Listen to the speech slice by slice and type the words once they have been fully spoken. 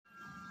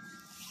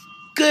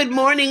Good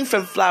morning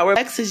from Flower,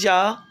 Texas,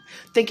 y'all.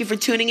 Thank you for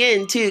tuning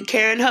in to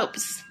Karen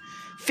Hope's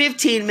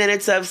 15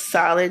 minutes of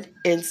solid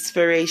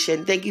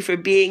inspiration. Thank you for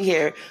being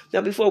here.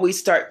 Now, before we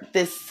start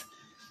this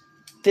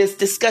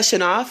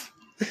discussion off,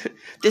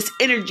 this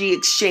energy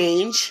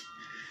exchange,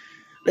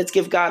 let's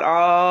give God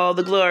all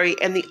the glory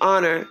and the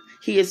honor.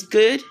 He is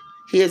good.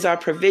 He is our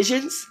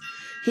provisions.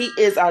 He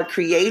is our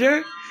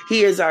creator.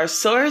 He is our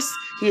source.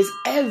 He is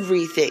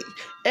everything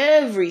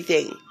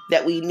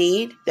that we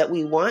need, that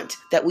we want,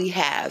 that we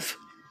have.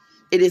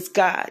 It is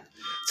God.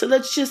 So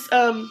let's just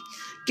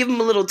give him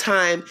a little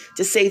time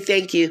to say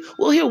thank you.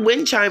 We'll hear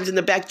wind chimes in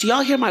the back. Do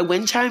y'all hear my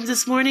wind chimes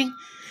this morning?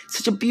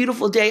 Such a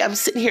beautiful day. I'm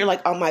sitting here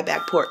like on my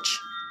back porch.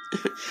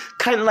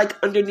 Kind of like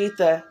underneath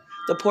the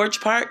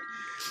porch part.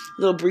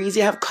 A little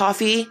breezy. I have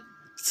coffee.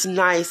 It's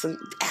nice. I'm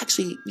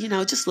actually,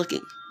 just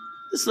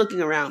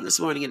looking around this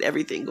morning at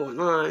everything going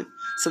on.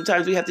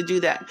 Sometimes we have to do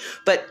that.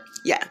 But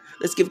yeah,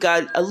 let's give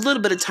God a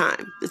little bit of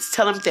time. Let's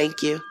tell him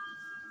thank you.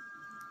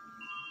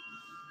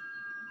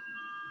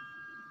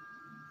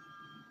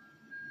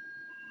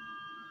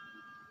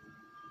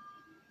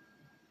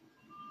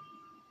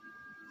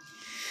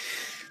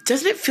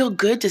 Doesn't it feel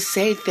good to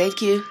say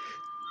thank you?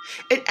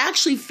 It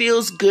actually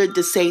feels good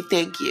to say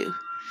thank you.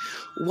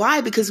 Why?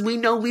 Because we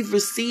know we've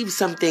received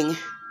something.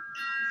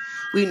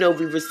 We know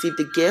we've received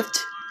a gift.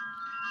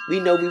 We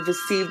know we've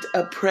received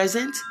a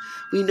present.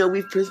 We know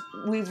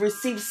we've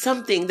received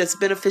something that's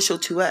beneficial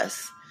to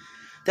us,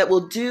 that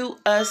will do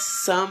us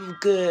some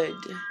good,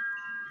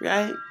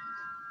 right?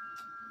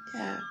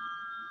 Yeah.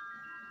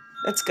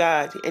 That's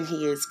God, and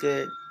he is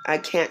good. I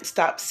can't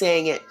stop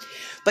saying it.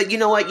 But you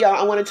know what, y'all?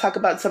 I want to talk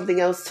about something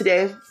else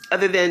today,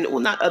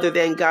 not other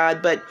than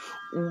God, but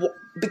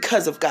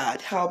because of God.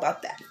 How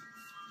about that?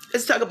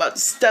 Let's talk about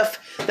stuff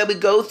that we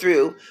go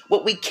through,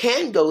 what we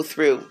can go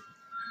through,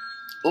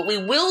 what we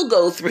will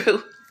go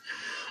through,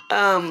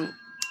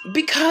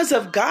 because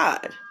of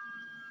God.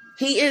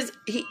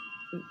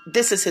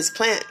 This is his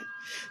plan.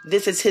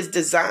 This is his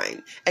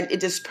design, and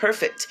it is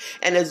perfect.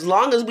 And as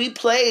long as we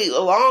play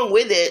along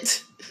with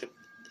it,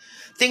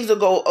 things will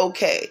go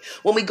okay.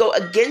 When we go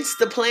against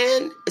the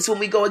plan, it's when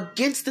we go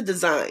against the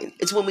design.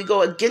 It's when we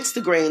go against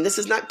the grain. This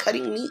is not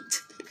cutting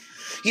meat.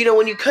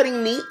 When you're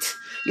cutting meat,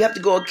 you have to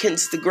go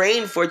against the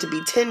grain for it to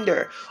be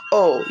tender.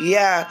 Oh,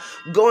 yeah.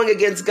 Going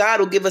against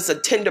God will give us a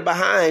tender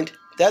behind.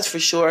 That's for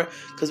sure.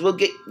 Because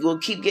we'll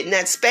keep getting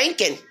that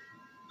spanking.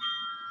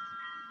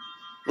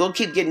 We'll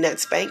keep getting that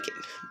spanking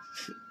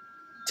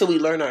till we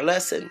learn our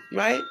lesson,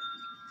 right?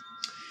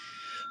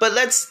 But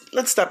let's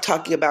stop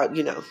talking about,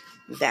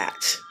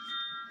 that.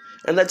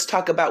 And let's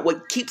talk about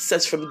what keeps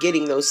us from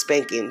getting those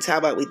spankings. How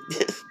about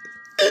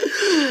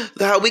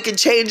how we can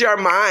change our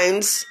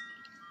minds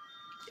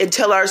and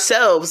tell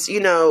ourselves, I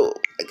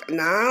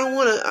don't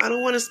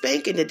want a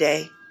spanking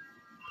today.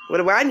 What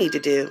do I need to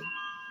do?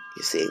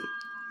 You see?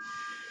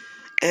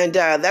 And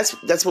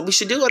that's what we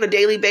should do on a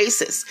daily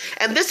basis.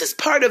 And this is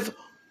part of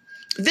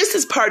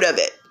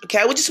it. Okay,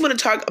 I just want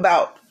to talk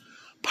about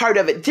part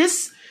of it.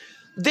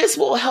 This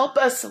will help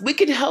us. We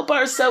can help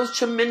ourselves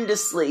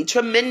tremendously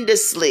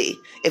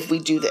if we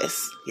do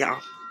this,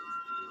 y'all.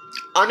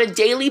 On a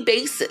daily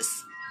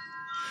basis.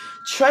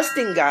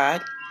 Trusting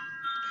God,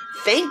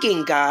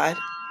 thanking God,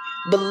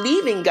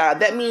 believing God.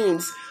 That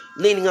means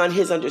leaning on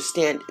his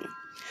understanding.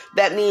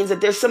 That means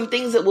that there's some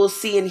things that we'll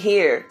see and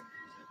hear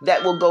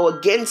that will go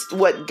against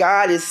what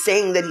God is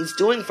saying that he's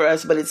doing for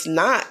us, but it's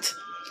not.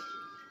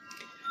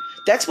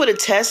 That's what a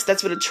test,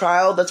 that's what a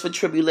trial, that's what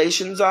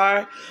tribulations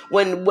are.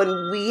 When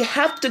we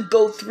have to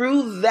go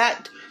through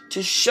that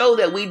to show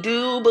that we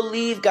do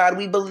believe God,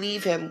 we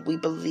believe him.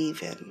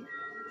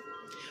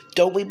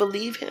 Don't we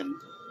believe him?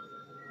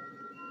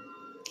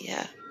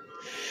 Yeah.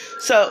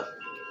 So,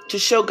 to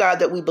show God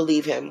that we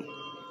believe him,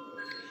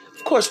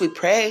 of course we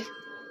pray.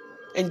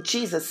 In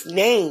Jesus'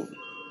 name,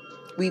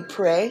 we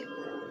pray.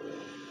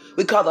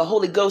 We call the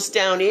Holy Ghost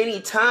down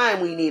anytime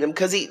we need him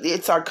because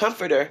it's our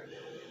comforter.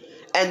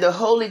 And the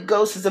Holy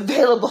Ghost is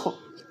available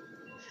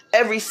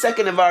every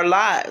second of our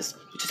lives.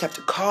 We just have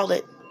to call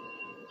it.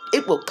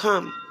 It will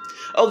come.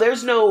 Oh,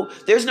 there's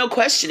no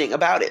questioning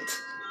about it.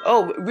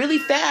 Oh, really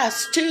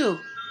fast too.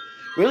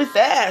 Really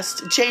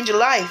fast. Change your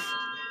life.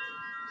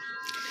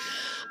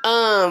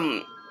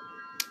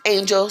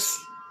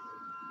 Angels.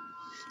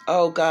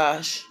 Oh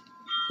gosh.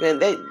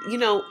 Man,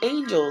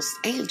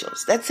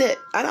 angels. That's it.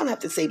 I don't have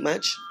to say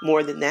much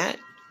more than that.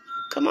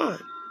 Come on.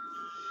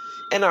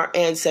 And our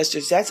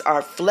ancestors, that's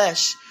our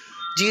flesh.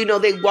 Do you know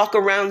they walk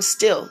around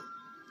still?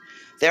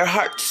 Their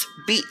hearts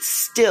beat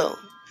still.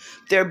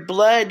 Their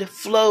blood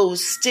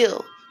flows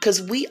still.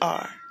 Because we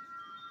are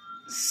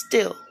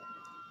still.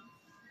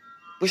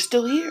 We're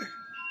still here.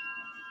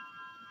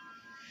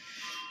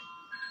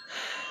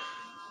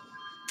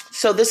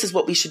 So this is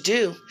what we should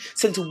do.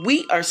 Since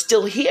we are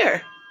still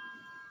here,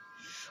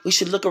 we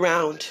should look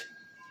around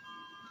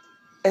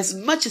as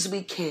much as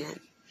we can,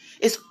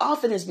 as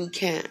often as we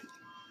can.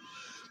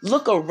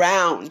 Look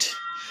around.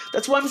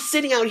 That's why I'm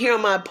sitting out here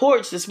on my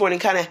porch this morning,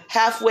 kind of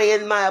halfway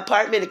in my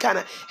apartment and kind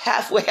of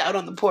halfway out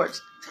on the porch.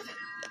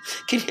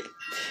 Can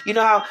You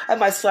know how I have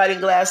my sliding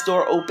glass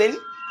door open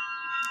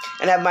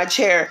and I have my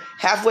chair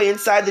halfway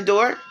inside the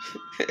door?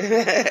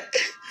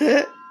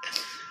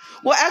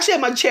 Well, actually I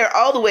have my chair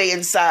all the way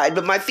inside,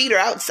 but my feet are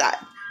outside.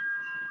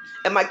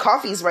 And my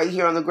coffee's right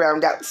here on the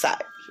ground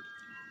outside.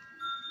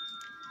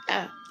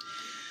 Yeah.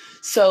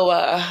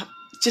 So,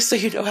 just so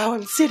you know how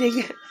I'm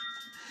sitting.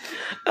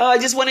 I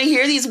just want to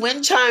hear these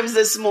wind chimes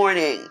this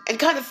morning and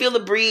kind of feel the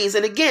breeze.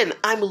 And again,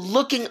 I'm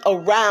looking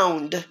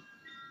around.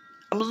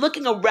 I'm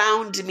looking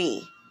around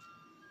me.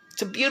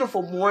 It's a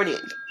beautiful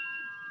morning.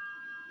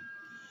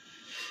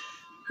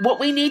 What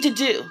we need to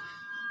do,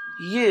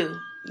 you,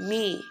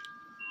 me,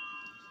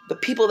 the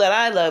people that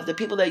I love, the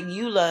people that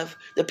you love,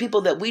 the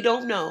people that we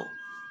don't know,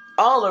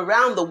 all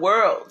around the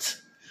world.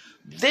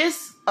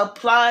 This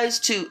applies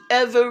to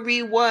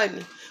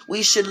everyone.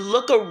 We should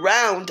look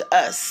around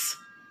us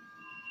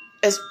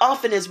as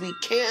often as we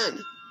can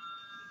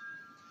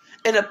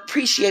and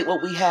appreciate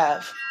what we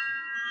have.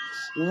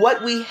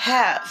 What we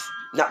have,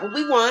 not what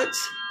we want,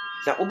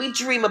 not what we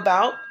dream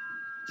about,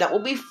 not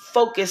what we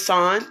focus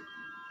on,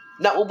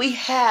 not what we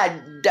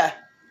had,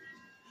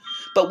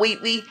 but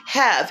we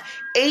have.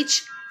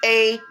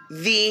 HAVE.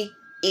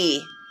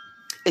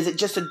 Is it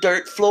just a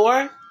dirt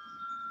floor?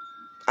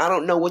 I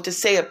don't know what to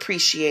say.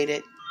 Appreciate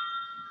it.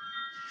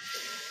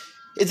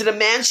 Is it a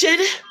mansion?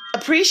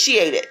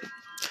 Appreciate it.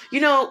 You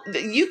know,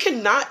 you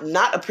cannot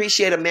not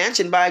appreciate a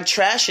mansion by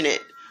trashing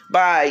it,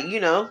 by,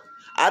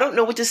 I don't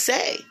know what to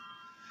say.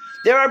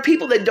 There are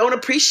people that don't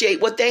appreciate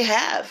what they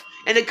have,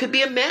 and it could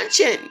be a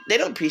mansion. They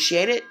don't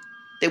appreciate it.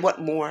 They want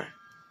more.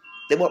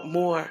 They want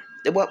more.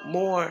 They want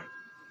more.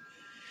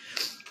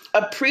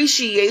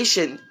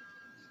 Appreciation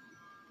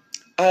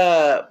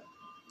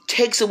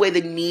takes away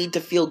the need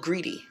to feel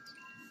greedy.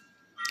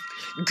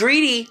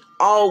 Greedy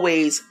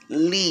always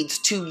leads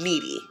to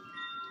needy.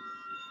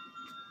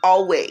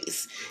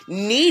 Always.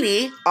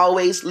 Needy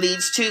always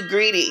leads to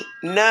greedy.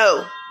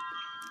 No.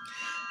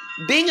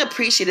 Being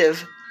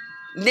appreciative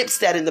nips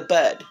that in the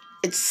bud.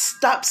 It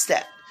stops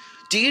that.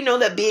 Do you know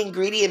that being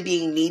greedy and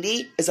being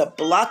needy is a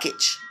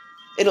blockage?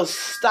 It'll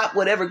stop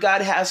whatever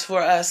God has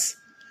for us.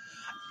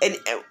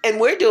 And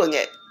we're doing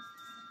it.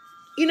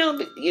 You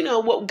know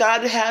what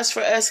God has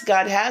for us,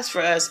 God has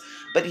for us.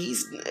 But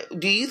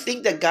do you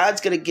think that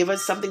God's going to give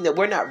us something that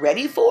we're not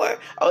ready for?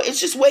 Oh, it's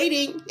just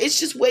waiting. It's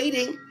just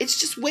waiting. It's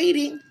just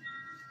waiting.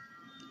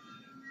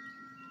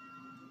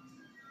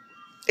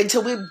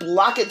 Until we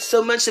block it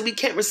so much that we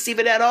can't receive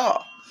it at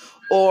all.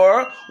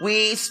 Or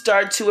we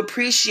start to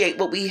appreciate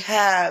what we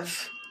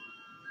have.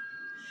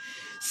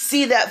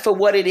 See that for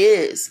what it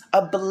is,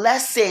 a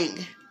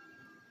blessing.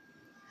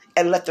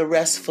 And let the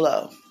rest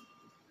flow.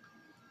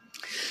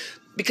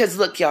 Because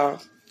look, y'all,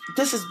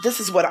 this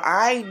is what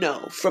I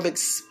know from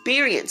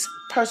experience,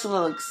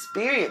 personal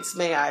experience.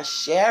 May I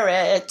share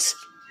it?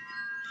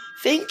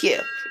 Thank you.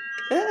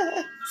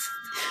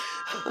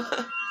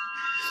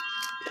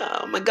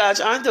 Oh my gosh,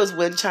 aren't those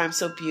wind chimes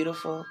so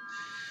beautiful?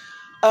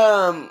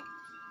 Yeah,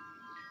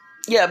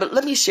 but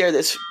let me share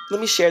this. Let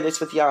me share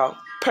this with y'all.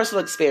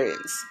 Personal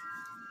experience.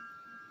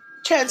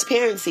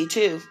 Transparency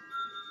too.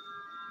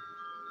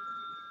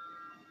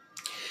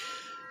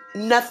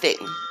 Nothing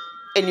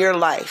in your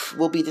life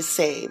will be the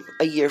same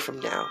a year from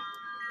now.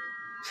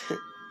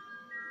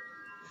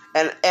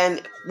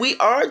 And we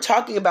are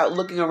talking about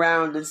looking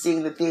around and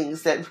seeing the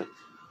things that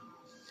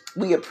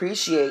we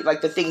appreciate,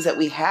 like the things that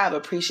we have,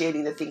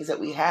 appreciating the things that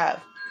we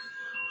have.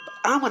 But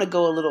I want to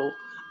go a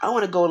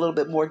little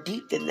bit more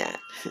deep than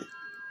that.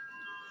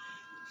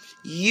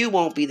 You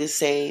won't be the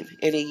same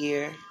in a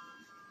year.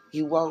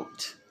 You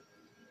won't.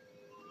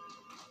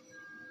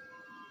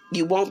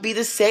 You won't be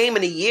the same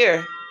in a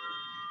year.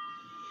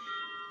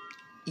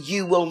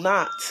 You will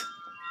not.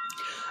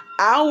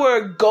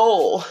 Our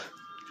goal,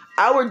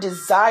 our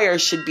desire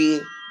should be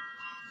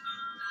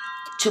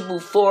to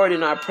move forward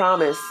in our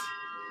promise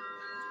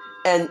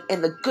and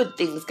the good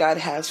things God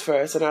has for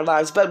us in our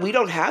lives. But we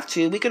don't have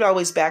to. We can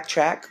always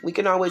backtrack. We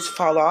can always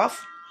fall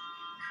off.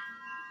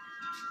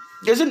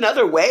 There's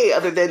another way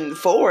other than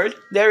forward.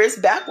 There is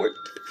backward.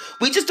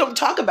 We just don't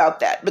talk about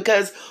that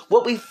because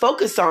what we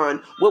focus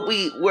on,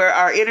 where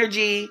our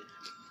energy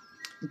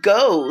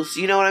goes,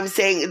 you know what I'm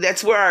saying?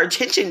 That's where our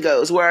attention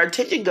goes. Where our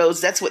attention goes,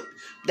 that's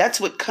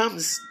what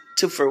comes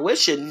to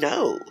fruition.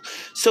 No.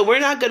 So we're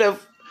not gonna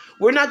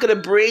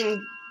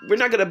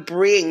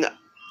bring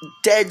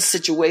dead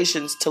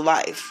situations to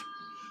life.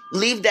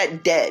 Leave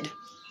that dead.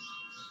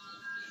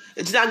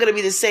 It's not gonna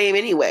be the same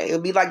anyway.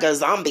 It'll be like a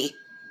zombie.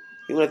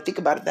 You want to think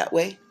about it that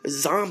way? A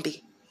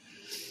zombie.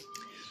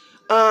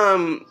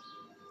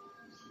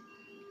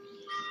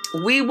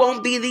 We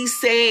won't be the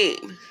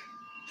same.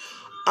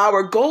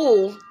 Our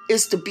goal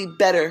is to be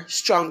better,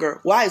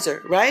 stronger,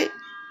 wiser, right?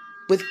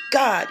 With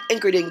God,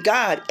 anchored in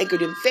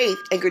faith,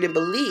 anchored in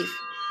belief,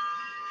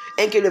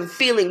 anchored in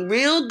feeling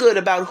real good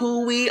about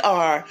who we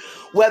are,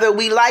 whether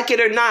we like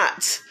it or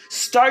not.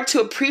 Start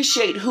to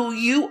appreciate who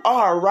you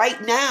are right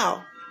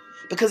now.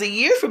 Because a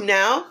year from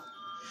now,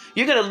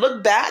 you're going to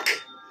look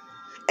back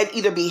and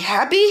either be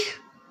happy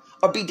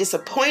or be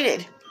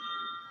disappointed.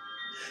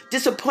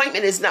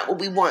 Disappointment is not what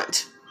we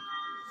want.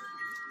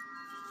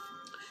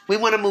 We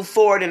want to move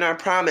forward in our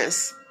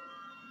promise.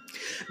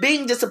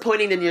 Being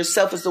disappointed in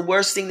yourself is the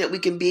worst thing that we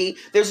can be.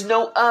 There's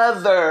no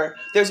other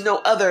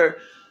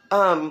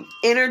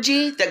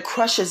energy that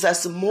crushes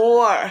us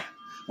more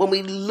when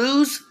we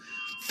lose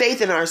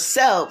faith in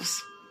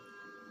ourselves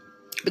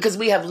because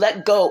we have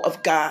let go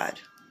of God.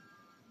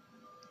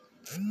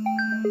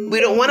 We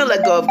don't want to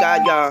let go of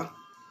God, y'all.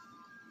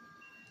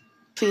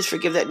 Please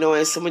forgive that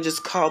noise. Someone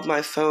just called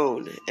my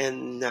phone,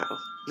 and no,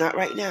 not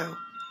right now.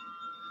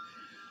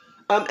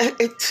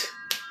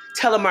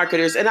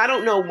 Telemarketers, and I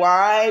don't know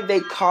why they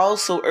call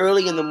so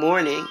early in the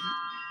morning.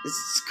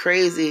 It's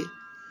crazy.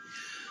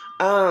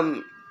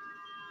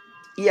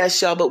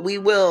 Yes, y'all, but we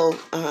will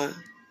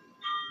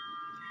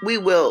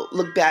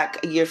look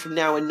back a year from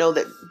now and know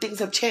that things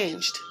have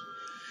changed.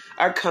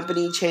 Our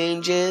company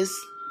changes.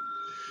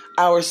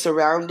 Our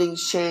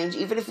surroundings change.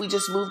 Even if we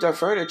just moved our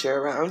furniture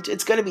around,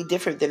 it's going to be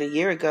different than a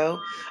year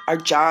ago. Our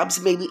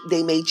jobs,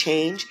 they may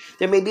change.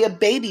 There may be a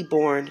baby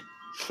born.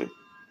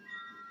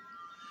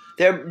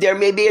 There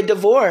may be a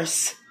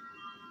divorce.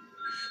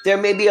 There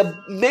may be a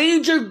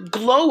major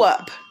glow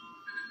up.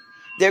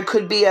 There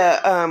could be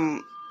a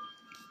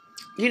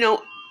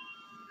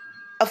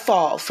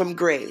fall from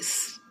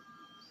grace.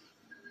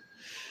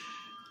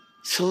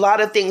 It's a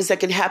lot of things that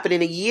can happen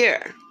in a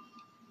year.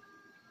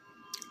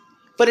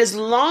 But as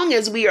long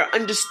as we are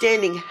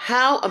understanding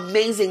how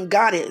amazing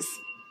God is,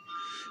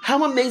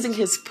 how amazing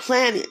His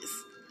plan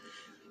is,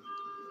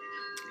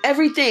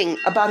 everything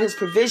about His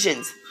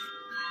provisions,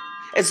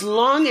 as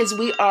long as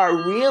we are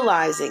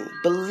realizing,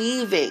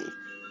 believing,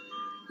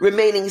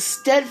 remaining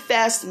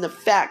steadfast in the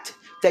fact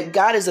that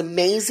God is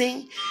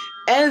amazing,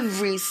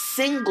 every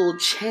single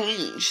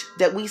change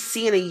that we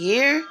see in a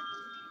year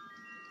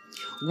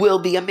will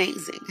be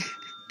amazing.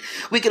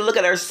 We can look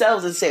at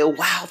ourselves and say,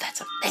 wow,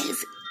 that's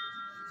amazing.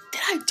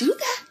 Did I do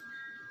that?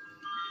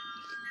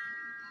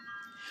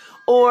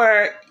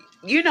 Or,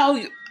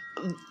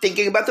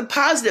 thinking about the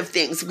positive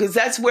things, because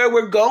that's where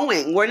we're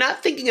going. We're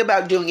not thinking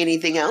about doing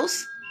anything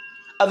else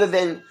other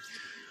than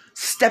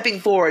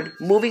stepping forward,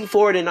 moving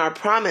forward in our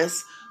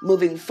promise,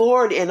 moving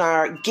forward in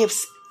our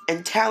gifts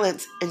and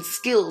talents and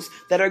skills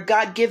that are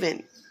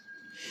God-given.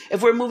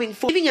 If we're moving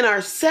forward in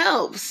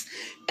ourselves,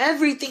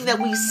 everything that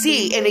we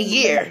see in a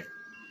year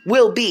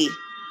will be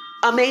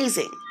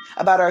amazing.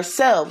 About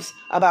ourselves,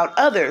 about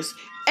others,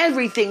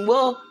 everything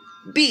will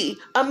be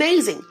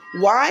amazing.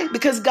 Why?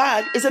 Because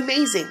God is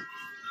amazing.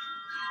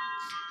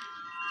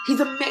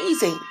 He's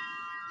amazing.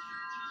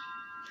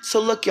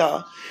 So look,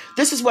 y'all,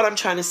 this is what I'm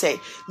trying to say.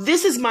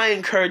 This is my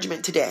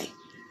encouragement today.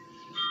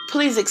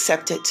 Please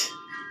accept it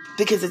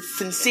because it's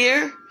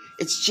sincere.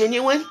 It's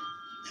genuine.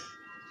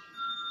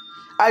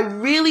 I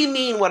really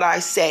mean what I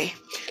say.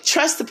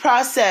 Trust the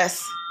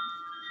process.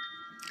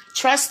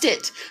 Trust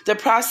it. The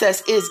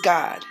process is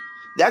God.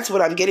 That's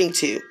what I'm getting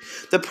to.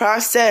 The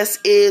process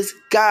is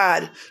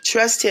God.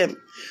 Trust Him.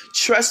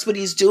 Trust what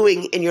He's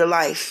doing in your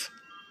life.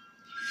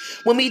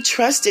 When we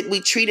trust it, we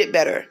treat it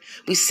better.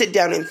 We sit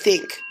down and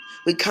think.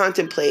 We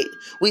contemplate.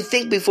 We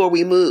think before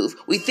we move.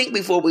 We think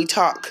before we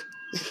talk.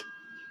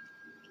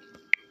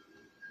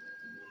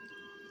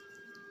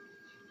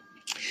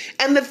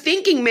 And the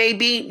thinking may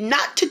be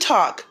not to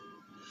talk.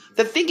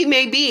 The thinking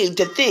may be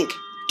to think.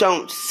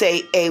 Don't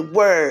say a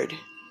word.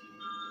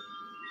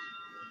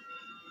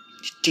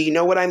 Do you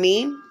know what I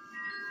mean?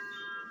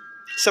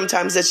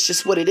 Sometimes that's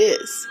just what it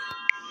is.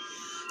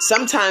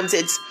 Sometimes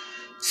it's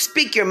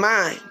speak your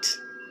mind.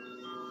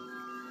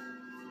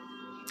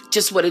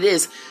 Just what it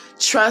is.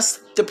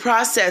 Trust the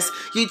process.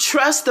 You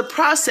trust the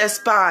process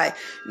by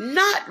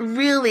not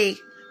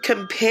really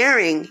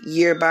comparing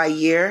year by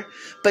year,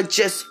 but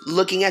just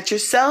looking at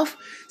yourself,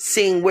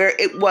 seeing where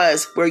it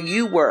was, where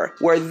you were,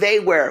 where they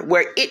were,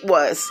 where it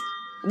was,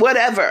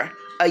 whatever,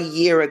 a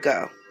year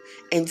ago.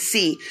 And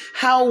see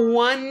how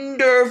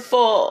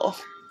wonderful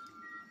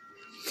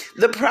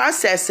the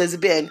process has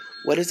been.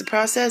 What is the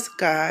process?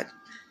 God.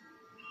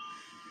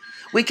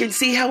 We can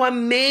see how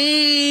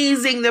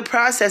amazing the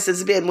process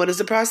has been. What is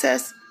the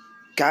process?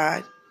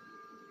 God.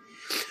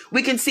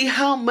 We can see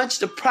how much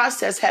the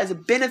process has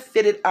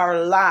benefited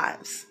our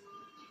lives.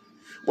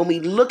 When we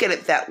look at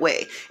it that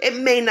way, it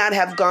may not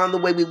have gone the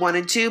way we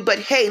wanted to, but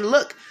hey,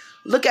 look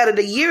at it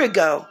a year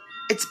ago.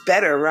 It's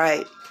better,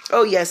 right?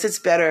 Oh, yes, it's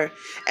better.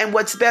 And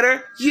what's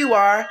better? You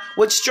are.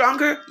 What's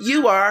stronger?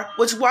 You are.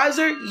 What's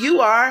wiser?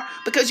 You are.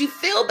 Because you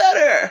feel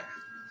better.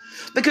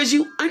 Because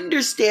you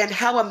understand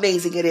how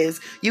amazing it is.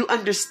 You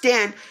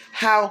understand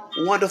how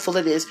wonderful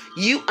it is.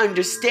 You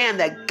understand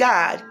that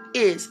God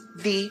is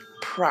the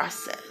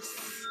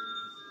process.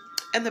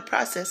 And the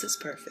process is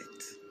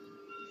perfect.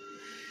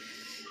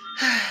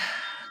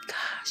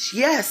 Gosh,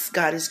 yes,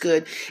 God is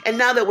good. And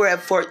now that we're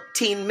at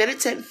 14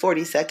 minutes and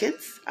 40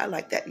 seconds, I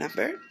like that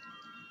number.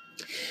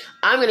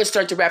 I'm going to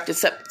start to wrap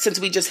this up since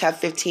we just have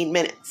 15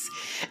 minutes.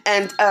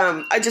 And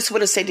I just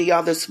want to say to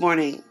y'all this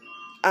morning,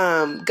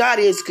 God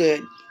is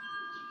good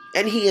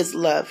and He is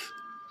love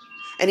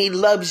and He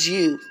loves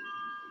you.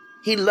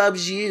 He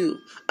loves you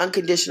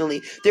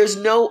unconditionally. There's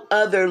no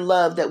other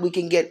love that we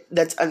can get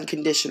that's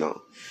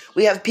unconditional.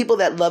 We have people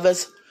that love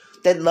us,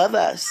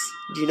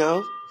 you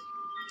know?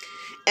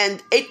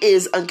 And it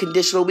is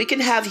unconditional. We can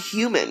have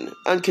human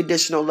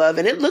unconditional love,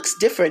 and it looks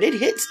different. It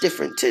hits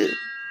different too.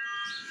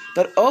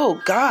 But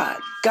oh God,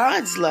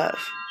 God's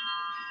love.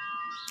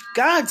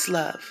 God's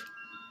love.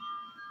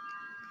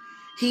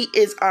 He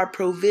is our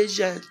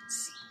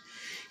provisions.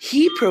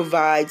 He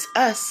provides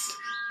us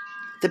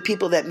the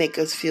people that make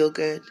us feel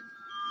good.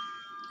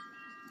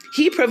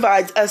 He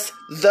provides us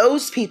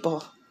those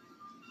people.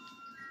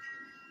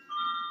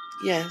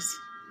 Yes.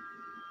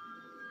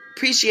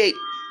 Appreciate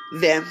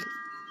them.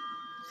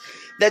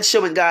 That's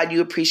showing God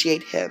you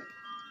appreciate Him.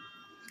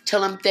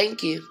 Tell Him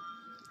thank you.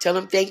 Tell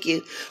Him thank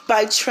you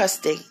by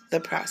trusting the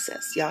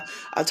process. Y'all,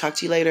 I'll talk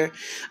to you later.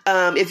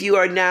 If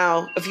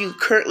you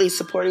currently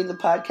supporting the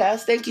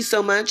podcast, thank you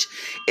so much.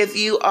 If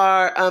you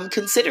are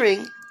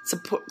considering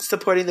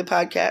supporting the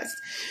podcast,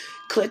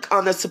 click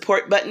on the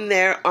support button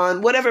there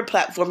on whatever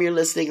platform you're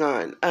listening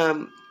on.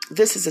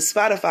 This is a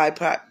Spotify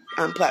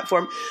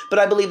platform, but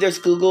I believe there's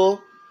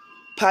Google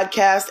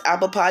Podcast,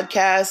 Apple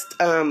Podcast,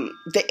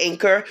 the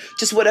Anchor,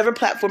 just whatever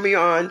platform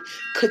you're on.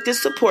 Click the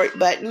support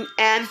button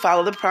and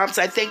follow the prompts.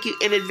 I thank you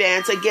in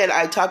advance. Again,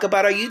 I talk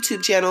about our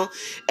YouTube channel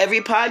every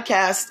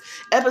podcast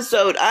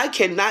episode. I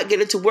cannot get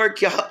it to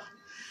work, y'all.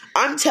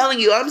 I'm telling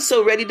you, I'm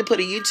so ready to put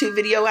a YouTube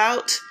video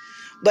out,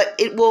 but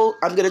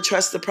I'm going to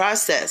trust the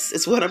process.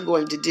 It's what I'm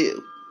going to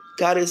do.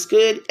 God is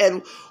good.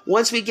 And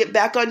once we get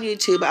back on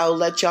YouTube, I'll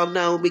let y'all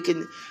know. We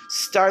can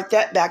start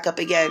that back up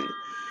again.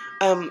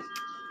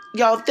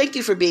 Y'all, thank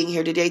you for being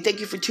here today. Thank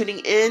you for tuning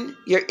in.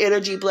 Your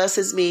energy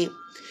blesses me.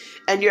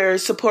 And your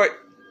support,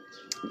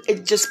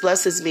 it just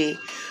blesses me.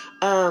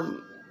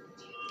 Love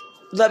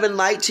and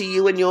light to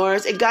you and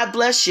yours. And God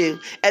bless you.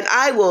 And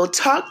I will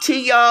talk to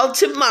y'all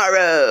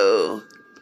tomorrow.